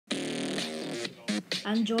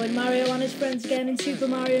and join Mario and his friends again in Super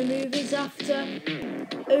Mario movies after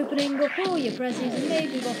opening up all your presents and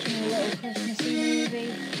maybe watching a little Christmassy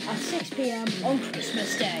movie at 6 PM on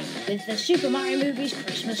Christmas Day with the Super Mario movies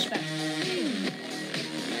Christmas special.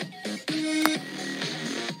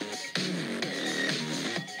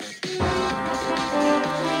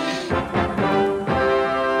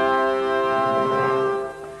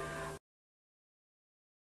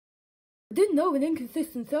 I didn't know an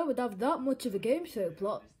inconsistent show would have that much of a game show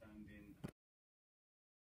plot.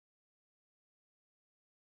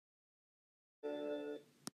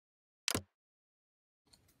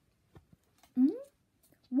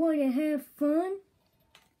 Wanna have fun?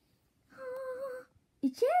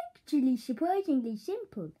 It's actually surprisingly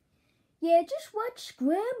simple. Yeah, just watch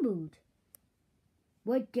Scrambled.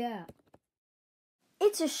 What that?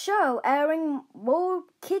 It's a show airing more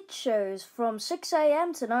kids shows from 6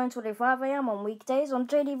 AM to 9:25 AM on weekdays on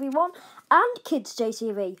JTV1 and Kids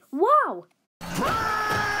JTV. Wow!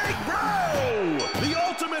 Prank Bro! The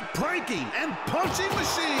ultimate pranking and punching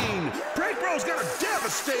machine! Prank Bro's got a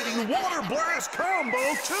devastating water blast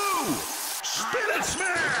combo too! Spin and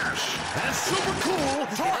smash! And super cool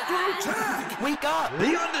talk through tech! Wake up!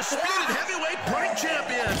 The undisputed heavyweight prank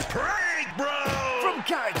champion, Prank Bro! From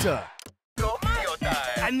character!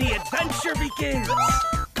 And the adventure begins!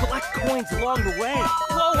 Collect coins along the way.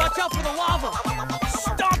 Whoa, watch out for the lava!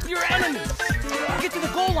 Stomp your enemies! Get to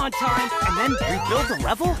the goal on time, and then rebuild the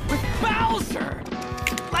level with Bowser!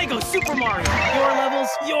 Lego Super Mario! Your levels,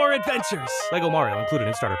 your adventures! Lego Mario included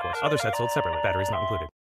in starter course. Other sets sold separately. Batteries not included.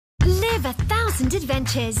 Live 1,000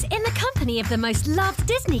 adventures in the company of the most loved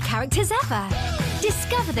Disney characters ever.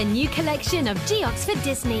 Discover the new collection of Geox for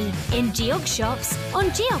Disney in Geox shops,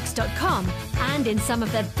 on geox.com, and in some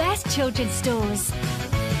of the best children's stores.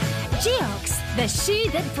 Geox, the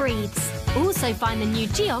shoe that breathes. Also find the new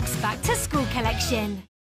Geox Back to School collection.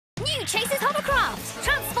 New Chase's Hovercraft!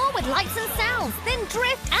 Transform with lights and sounds, then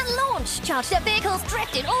drift and launch! Charged up vehicles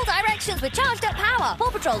drift in all directions with charged up power!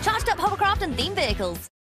 Paw Patrol, charged up hovercraft and theme vehicles.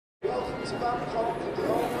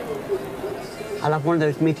 I'll have one of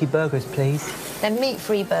those meaty burgers, please. They're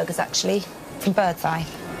meat-free burgers, actually, from Bird's Eye.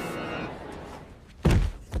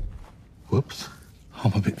 Whoops,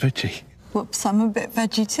 I'm a bit veggie. Whoops, I'm a bit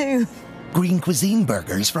veggie too. Green cuisine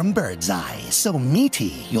burgers from Bird's Eye. So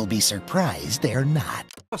meaty, you'll be surprised they're not.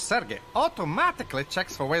 Sergey automatically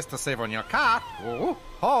checks for ways to save on your car,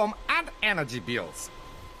 home, and energy bills.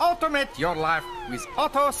 Automate your life with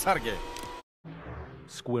Auto Sergey.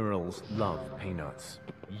 Squirrels love peanuts.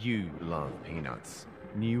 You love peanuts.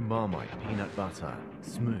 New Marmite peanut butter.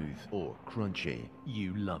 Smooth or crunchy.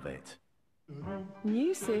 You love it.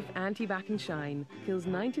 New Cif Anti-Bac and Shine kills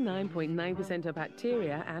 99.9% of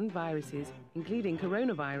bacteria and viruses, including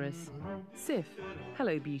coronavirus. Cif.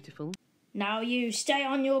 Hello, beautiful. Now you stay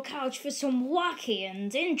on your couch for some wacky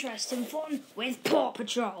and interesting fun with Paw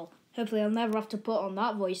Patrol. Hopefully I'll never have to put on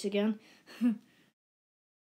that voice again.